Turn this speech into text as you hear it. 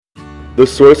The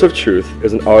Source of Truth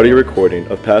is an audio recording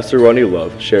of Pastor Ronnie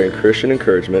Love sharing Christian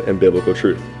encouragement and biblical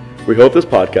truth. We hope this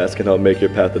podcast can help make your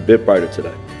path a bit brighter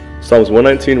today. Psalms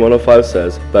 119:105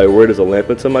 says, "Thy word is a lamp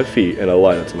unto my feet and a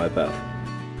light unto my path."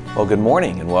 Well, good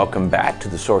morning and welcome back to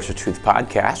the Source of Truth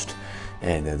podcast.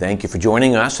 And thank you for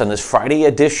joining us on this Friday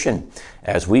edition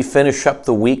as we finish up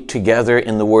the week together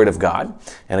in the Word of God.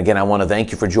 And again, I want to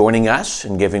thank you for joining us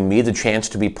and giving me the chance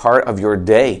to be part of your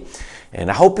day. And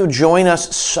I hope you'll join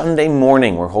us Sunday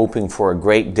morning. We're hoping for a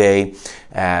great day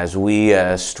as we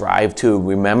strive to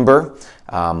remember.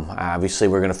 Obviously,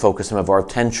 we're going to focus some of our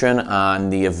attention on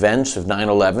the events of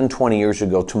 9/11 20 years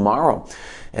ago tomorrow.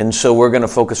 And so we're going to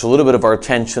focus a little bit of our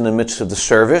attention in the midst of the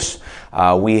service.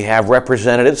 We have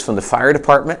representatives from the fire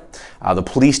department, the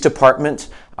police department,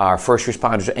 our first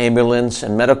responders, ambulance,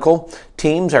 and medical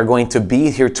teams are going to be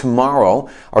here tomorrow,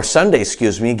 or Sunday,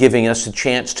 giving us a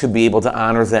chance to be able to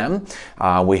honor them.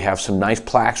 We have some nice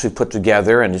plaques we put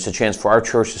together, and it's a chance for our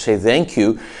church to say thank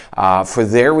you for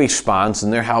their response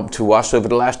and their help to us over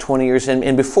the last 20 years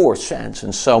and before since.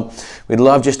 And so we'd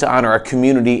love just to honor our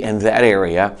community in that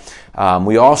area.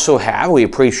 We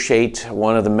appreciate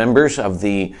one of the members of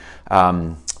the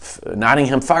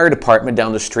Nottingham Fire Department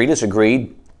down the street has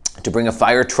agreed to bring a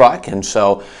fire truck, and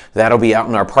so that'll be out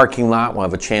in our parking lot. We'll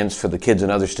have a chance for the kids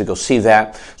and others to go see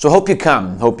that. So hope you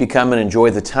come and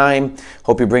enjoy the time.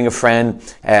 Hope you bring a friend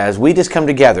as we just come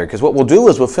together, because what we'll do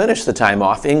is we'll finish the time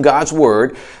off in God's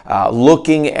Word,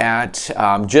 looking at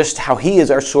just how He is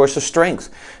our source of strength,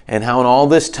 and how in all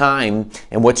this time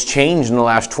and what's changed in the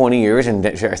last 20 years, and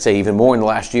I say even more in the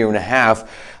last year and a half,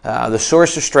 the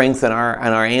source of strength and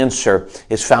our answer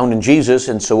is found in Jesus,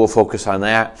 and so we'll focus on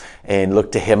that and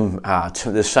look to Him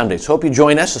this Sunday. So hope you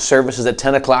join us. The service is at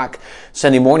 10 o'clock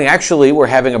Sunday morning. Actually, we're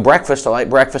having a light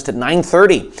breakfast at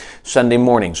 9:30 Sunday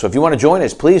morning. So if you want to join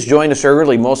us, please join us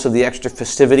early. Most of the extra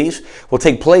festivities will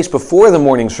take place before the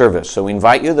morning service. So we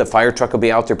invite you. The fire truck will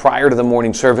be out there prior to the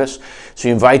morning service. So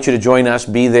we invite you to join us.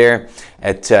 Be there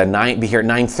at be here at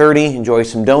 9:30. Enjoy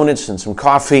some donuts and some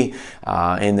coffee,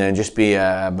 and then just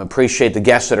appreciate the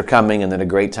guests that are coming, and then a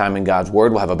great time in God's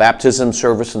Word. We'll have a baptism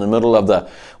service in the middle of the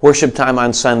worship time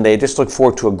on Sunday. Just look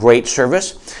forward to a great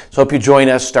service. So hope you join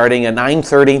us starting at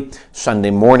 9:30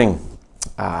 Sunday morning.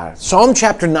 Psalm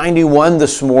chapter 91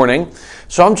 this morning.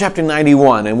 Psalm chapter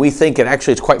 91, and we think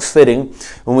it's quite fitting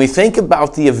when we think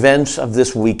about the events of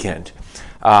this weekend.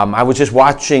 I was just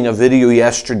watching a video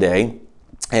yesterday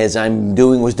as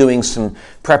was doing some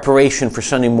preparation for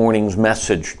Sunday morning's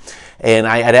message. And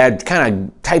I had kind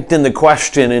of typed in the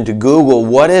question into Google,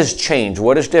 what has changed?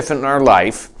 What is different in our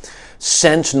life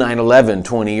since 9/11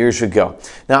 20 years ago?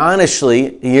 Now,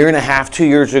 honestly, a year and a half, 2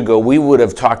 years ago, we would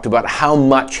have talked about how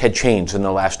much had changed in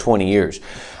the last 20 years.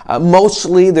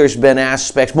 Mostly there's been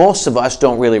aspects, most of us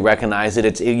don't really recognize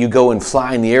it. You go and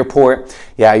fly in the airport,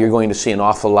 you're going to see an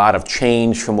awful lot of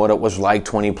change from what it was like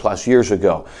 20 plus years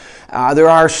ago. There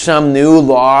are some new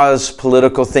laws,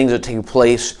 political things that take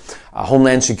place.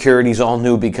 Homeland Security is all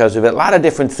new because of it. A lot of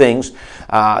different things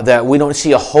that we don't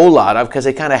see a whole lot of because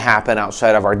they kind of happen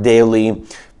outside of our daily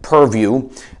purview.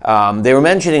 They were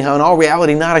mentioning how in all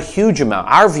reality not a huge amount.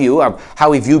 Our view of how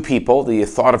we view people, the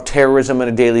thought of terrorism on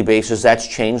a daily basis, that's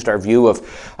changed. Our view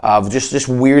of just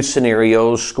weird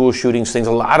scenarios, school shootings, things,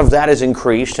 a lot of that has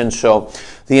increased, and so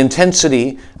the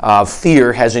intensity of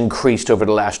fear has increased over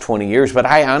the last 20 years. But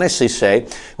I honestly say,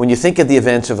 when you think of the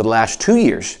events of the last 2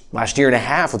 years, last year and a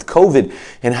half with COVID,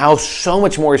 and how so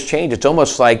much more has changed, it's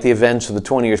almost like the events of the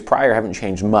 20 years prior haven't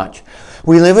changed much.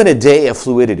 We live in a day of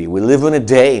fluidity. We live in a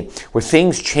day where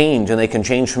things change, and they can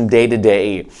change from day to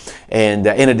day. And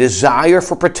in a desire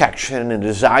for protection and a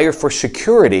desire for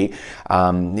security,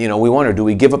 we wonder, do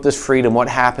we give up this freedom? What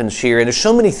happens here? And there's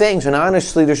so many things, and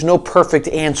honestly, there's no perfect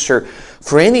answer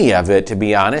for any of it, to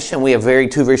be honest. And we have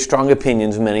two very strong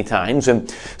opinions many times.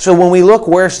 And so when we look,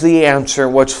 where's the answer?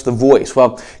 What's the voice?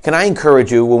 Well, can I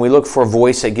encourage you, when we look for a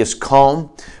voice that gives calm,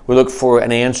 we look for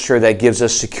an answer that gives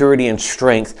us security and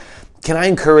strength, can I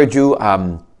encourage you,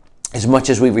 as much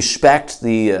as we respect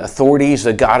the authorities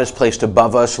that God has placed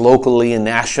above us locally and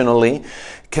nationally,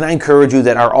 can I encourage you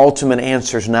that our ultimate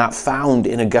answer is not found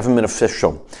in a government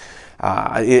official?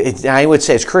 I would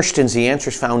say as Christians, the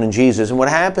answer is found in Jesus. And what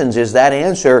happens is that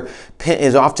answer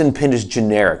is often pinned as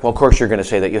generic. Well, of course, you're going to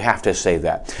say that. You have to say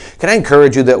that. Can I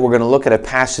encourage you that we're going to look at a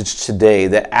passage today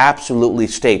that absolutely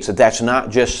states that that's not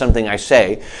just something I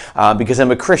say because I'm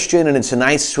a Christian and it's a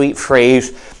nice, sweet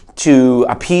phrase to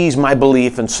appease my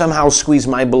belief and somehow squeeze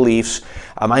my beliefs,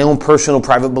 my own personal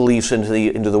private beliefs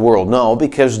into the world. No,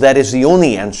 because that is the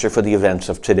only answer for the events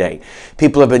of today.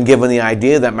 People have been given the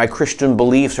idea that my Christian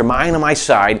beliefs are mine on my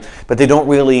side, but they don't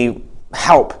really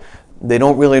help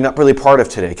not really part of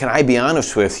today. Can I be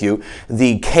honest with you?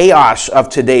 The chaos of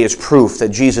today is proof that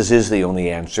Jesus is the only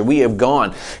answer. We have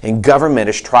gone, and government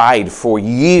has tried for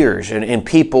years, and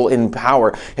people in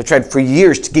power have tried for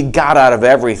years to get God out of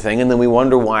everything, and then we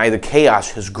wonder why the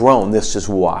chaos has grown. This is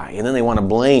why. And then they want to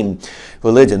blame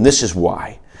religion. This is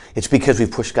why. It's because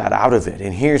we've pushed God out of it.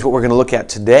 And here's what we're going to look at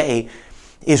today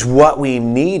is what we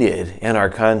needed in our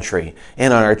country,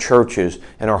 and on our churches,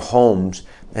 and our homes,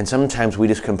 and sometimes we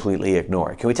just completely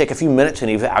ignore it. Can we take a few minutes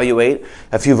and evaluate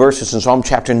a few verses in Psalm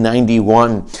chapter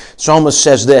 91? Psalmist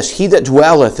says this, "He that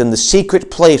dwelleth in the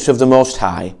secret place of the Most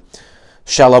High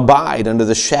shall abide under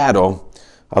the shadow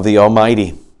of the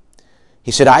Almighty."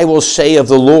 He said, "I will say of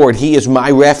the Lord, He is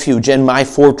my refuge and my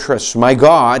fortress, my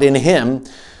God, in Him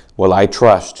will I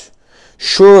trust.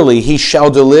 Surely He shall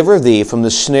deliver thee from the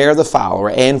snare of the fowler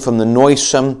and from the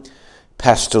noisome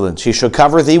pestilence. He shall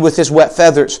cover thee with His wet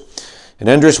feathers, and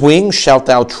under His wings shalt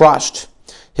thou trust.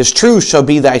 His truth shall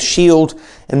be thy shield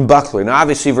and buckler." Now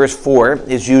obviously verse 4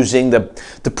 is using the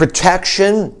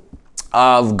protection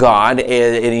of God,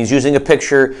 and he's using a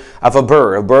picture of a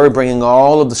bird bringing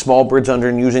all of the small birds under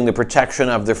and using the protection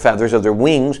of their feathers, of their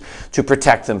wings, to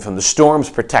protect them from the storms,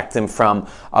 protect them from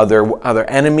other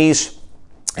enemies,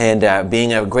 and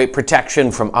being a great protection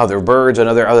from other birds and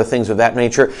other things of that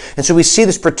nature. And so we see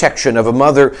this protection of a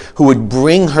mother who would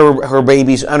bring her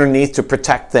babies underneath to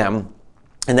protect them.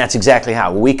 And that's exactly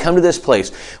how. When we come to this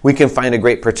place, we can find a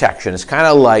great protection. It's kind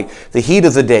of like the heat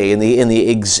of the day and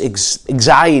the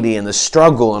anxiety and the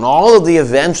struggle and all of the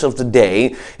events of the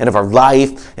day and of our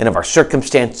life and of our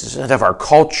circumstances and of our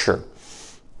culture.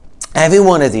 Every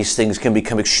one of these things can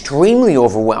become extremely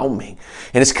overwhelming.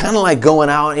 And it's kind of like going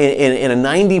out in a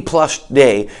 90-plus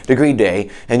degree day,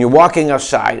 and you're walking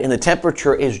outside, and the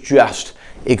temperature is just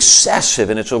excessive,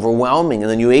 and it's overwhelming,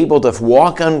 and then you're able to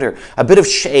walk under a bit of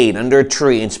shade, under a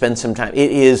tree, and spend some time.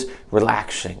 It is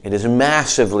relaxing. It is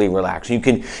massively relaxing. You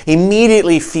can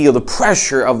immediately feel the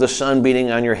pressure of the sun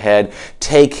beating on your head.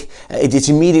 It's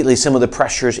immediately some of the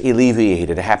pressure is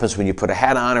alleviated. It happens when you put a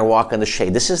hat on or walk in the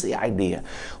shade. This is the idea.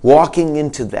 Walking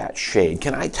into that shade.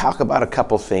 Can I talk about a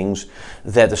couple things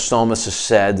that the psalmist has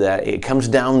said, that it comes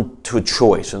down to a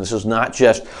choice? And this is not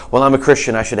just, well, I'm a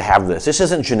Christian, I should have this. This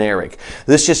isn't generic.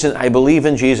 This isn't, I believe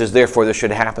in Jesus, therefore this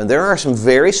should happen. There are some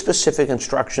very specific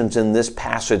instructions in this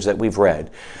passage that we've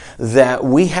read that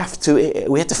we have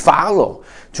to follow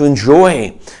to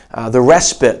enjoy the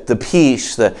respite, the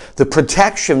peace, the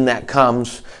protection that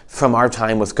comes from our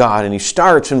time with God. And he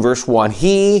starts in verse 1,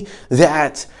 "He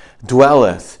that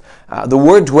dwelleth." The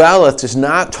word dwelleth does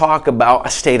not talk about a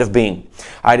state of being.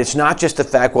 All right, it's not just the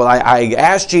fact, well, I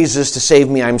asked Jesus to save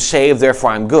me, I'm saved,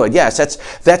 therefore I'm good. Yes,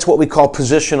 that's what we call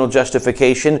positional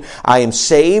justification. I am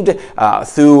saved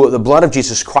through the blood of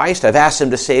Jesus Christ. I've asked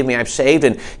Him to save me, I'm saved,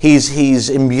 and He's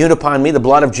imbued upon me the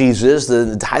blood of Jesus,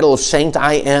 the title of saint.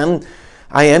 I am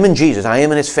in Jesus. I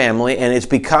am in His family, and it's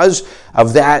because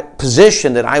of that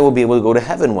position that I will be able to go to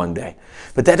heaven one day.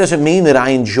 But that doesn't mean that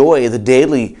I enjoy the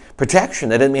daily protection.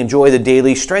 That doesn't enjoy the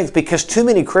daily strength, because too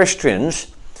many Christians,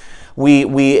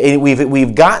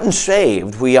 we've gotten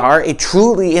saved. We are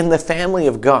truly in the family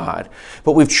of God,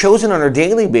 but we've chosen on our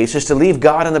daily basis to leave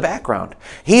God in the background.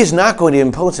 He is not going to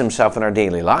impose Himself in our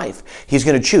daily life. He's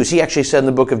going to choose. He actually said in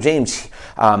the book of James,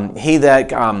 he that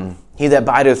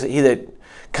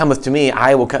cometh to me,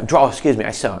 I will come.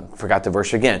 Forgot the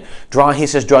verse again. He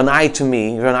says, draw nigh to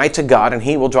me, draw nigh to God, and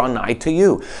He will draw nigh to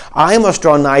you. I must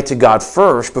draw nigh to God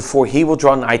first before He will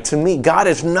draw nigh to me. God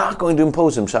is not going to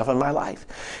impose Himself on my life.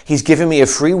 He's given me a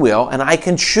free will, and I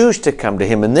can choose to come to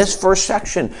Him. And this first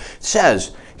section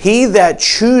says, he that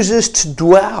chooses to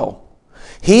dwell.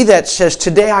 He that says,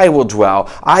 today I will dwell,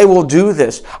 I will do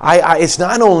this. It's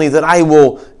not only that I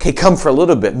will come for a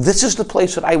little bit. This is the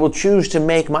place that I will choose to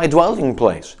make my dwelling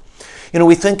place. You know,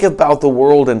 we think about the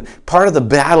world, and part of the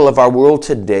battle of our world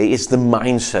today is the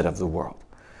mindset of the world.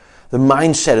 The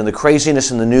mindset and the craziness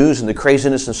in the news and the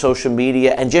craziness in social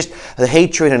media and just the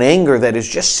hatred and anger that is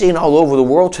just seen all over the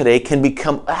world today can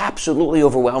become absolutely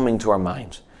overwhelming to our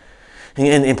minds.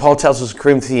 And Paul tells us in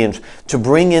Corinthians to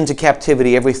bring into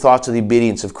captivity every thought to the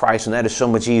obedience of Christ, and that is so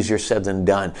much easier said than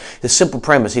done. The simple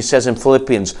premise, he says in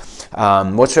Philippians,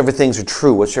 whatsoever things are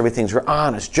true, whatsoever things are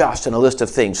honest, just, and a list of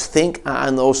things. Think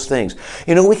on those things.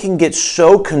 You know, we can get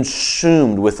so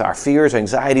consumed with our fears,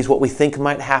 anxieties, what we think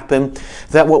might happen,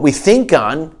 that what we think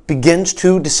on begins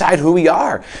to decide who we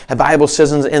are. The Bible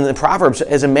says in the Proverbs,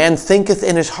 as a man thinketh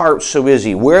in his heart, so is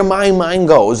he. Where my mind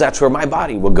goes, that's where my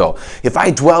body will go. If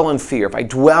I dwell in fear, if I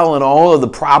dwell in all of the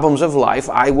problems of life,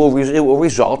 it will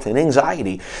result in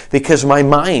anxiety, because my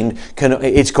mind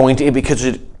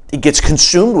because it gets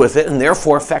consumed with it and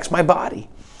therefore affects my body.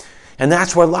 And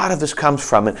that's where a lot of this comes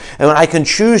from. And when I can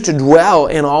choose to dwell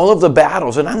in all of the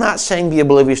battles, and I'm not saying be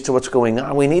oblivious to what's going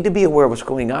on. We need to be aware of what's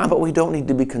going on, but we don't need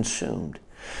to be consumed.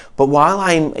 But while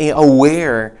I'm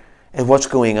aware of what's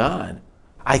going on,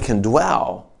 I can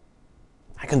dwell.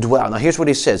 Now here's what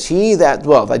he says. He that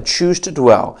dwelleth, I choose to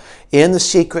dwell in the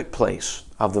secret place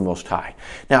of the Most High.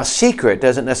 Now secret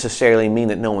doesn't necessarily mean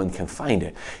that no one can find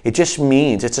it. It just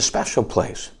means it's a special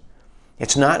place.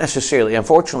 It's not necessarily,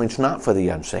 unfortunately, it's not for the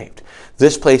unsaved.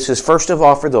 This place is first of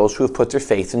all for those who have put their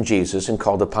faith in Jesus and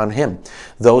called upon Him.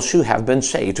 Those who have been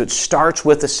saved. It starts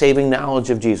with the saving knowledge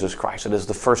of Jesus Christ. It is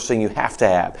the first thing you have to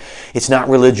have. It's not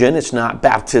religion. It's not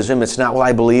baptism. It's not, well,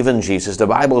 I believe in Jesus. The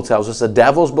Bible tells us the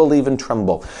devils believe and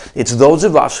tremble. It's those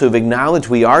of us who have acknowledged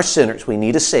we are sinners. We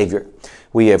need a Savior.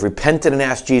 We have repented and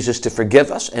asked Jesus to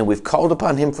forgive us, and we've called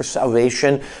upon Him for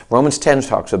salvation. Romans 10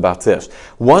 talks about this.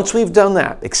 Once we've done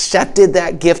that, accepted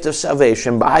that gift of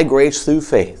salvation by grace through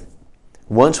faith,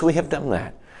 once we have done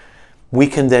that, we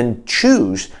can then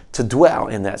choose to dwell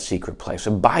in that secret place,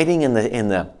 abiding in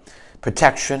the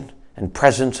protection and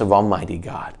presence of Almighty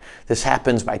God. This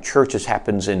happens by church. This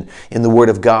happens in the Word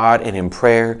of God and in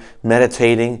prayer,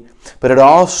 meditating. But it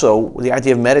also, the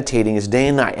idea of meditating is day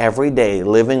and night, every day,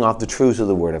 living off the truths of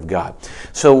the Word of God.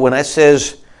 So when I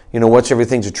says, what's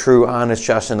everything's true, honest,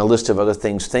 just, and a list of other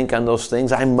things, think on those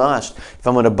things. I must, if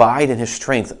I'm going to abide in His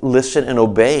strength, listen and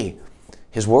obey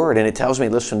His Word. And it tells me,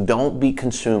 listen, don't be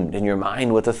consumed in your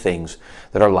mind with the things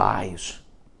that are lies,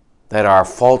 that are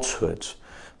falsehoods,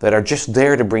 that are just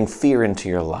there to bring fear into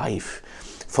your life.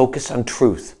 Focus on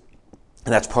truth.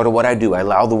 And that's part of what I do. I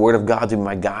allow the Word of God to be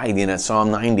my guide.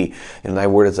 Psalm 90, and Thy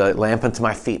Word is a lamp unto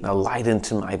my feet and a light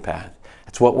unto my path.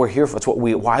 That's what we're here for. That's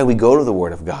why we go to the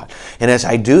Word of God. And as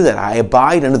I do that, I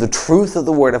abide under the truth of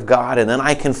the Word of God, and then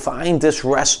I can find this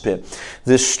respite,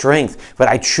 this strength. But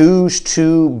I choose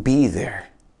to be there.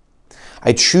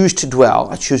 I choose to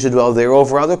dwell. I choose to dwell there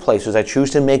over other places. I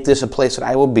choose to make this a place that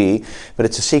I will be, but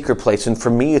it's a secret place. And for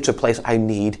me, it's a place I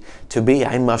need to be.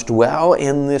 I must dwell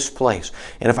in this place.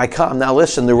 And if I come, now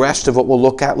listen, the rest of what we'll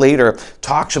look at later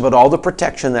talks about all the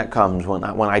protection that comes when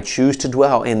I choose to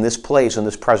dwell in this place, in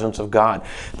this presence of God.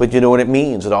 But you know what it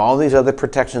means? That all these other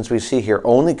protections we see here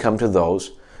only come to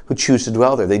those who choose to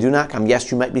dwell there. They do not come.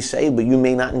 Yes, you might be saved, but you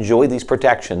may not enjoy these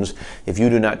protections if you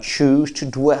do not choose to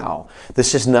dwell.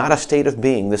 This is not a state of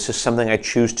being. This is something I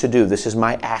choose to do. This is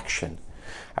my action.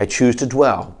 I choose to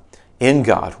dwell in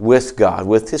God,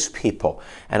 with His people,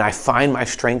 and I find my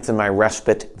strength and my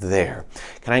respite there.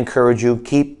 Can I encourage you,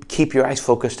 keep your eyes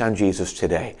focused on Jesus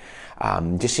today.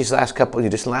 Just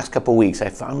the last couple weeks, I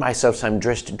found myself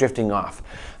drifting off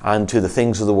onto the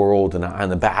things of the world and on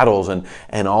the battles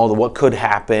and all what could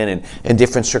happen and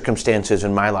different circumstances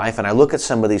in my life. And I look at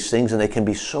some of these things and they can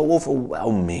be so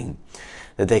overwhelming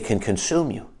that they can consume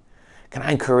you. Can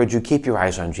I encourage you, keep your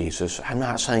eyes on Jesus? I'm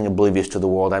not saying oblivious to the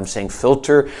world. I'm saying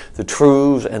filter the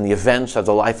truths and the events of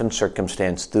the life and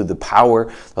circumstance through the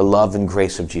power, the love, and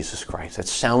grace of Jesus Christ. It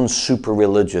sounds super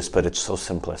religious, but it's so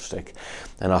simplistic.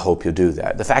 And I hope you do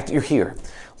that. The fact that you're here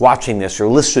watching this or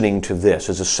listening to this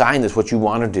is a sign that's what you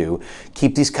want to do.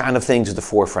 Keep these kind of things at the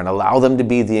forefront. Allow them to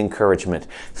be the encouragement.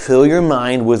 Fill your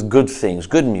mind with good things,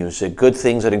 good music, good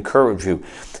things that encourage you,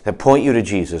 that point you to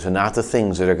Jesus, and not the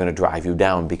things that are going to drive you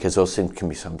down, because those things can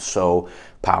be so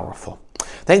powerful.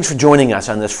 Thanks for joining us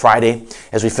on this Friday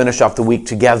as we finish off the week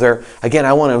together. Again,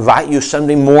 I want to invite you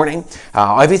Sunday morning.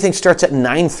 Everything starts at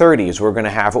 9:30 as we're going to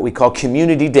have what we call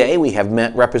Community Day. We have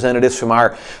met representatives from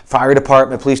our fire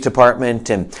department, police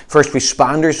department, and first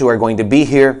responders who are going to be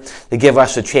here to give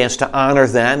us a chance to honor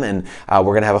them. And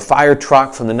we're going to have a fire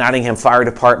truck from the Nottingham Fire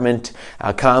Department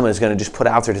come and is going to just put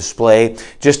out their display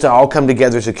just to all come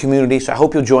together as a community. So I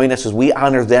hope you'll join us as we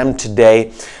honor them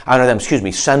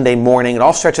Sunday morning. It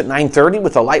all starts at 9:30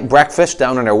 with a light breakfast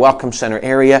down in our Welcome Center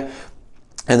area.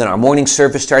 And then our morning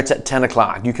service starts at 10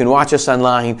 o'clock. You can watch us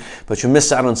online, but you'll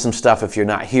miss out on some stuff if you're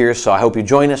not here. So I hope you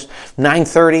join us.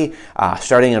 9:30,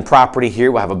 starting on property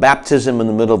here. We'll have a baptism in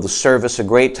the middle of the service, a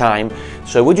great time.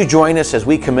 So would you join us as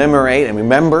we commemorate and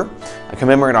remember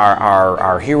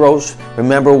our heroes,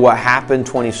 remember what happened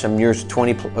 20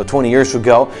 years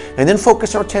ago, and then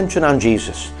focus our attention on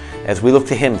Jesus as we look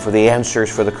to Him for the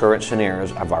answers for the current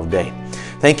scenarios of our day.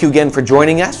 Thank you again for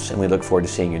joining us, and we look forward to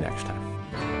seeing you next time.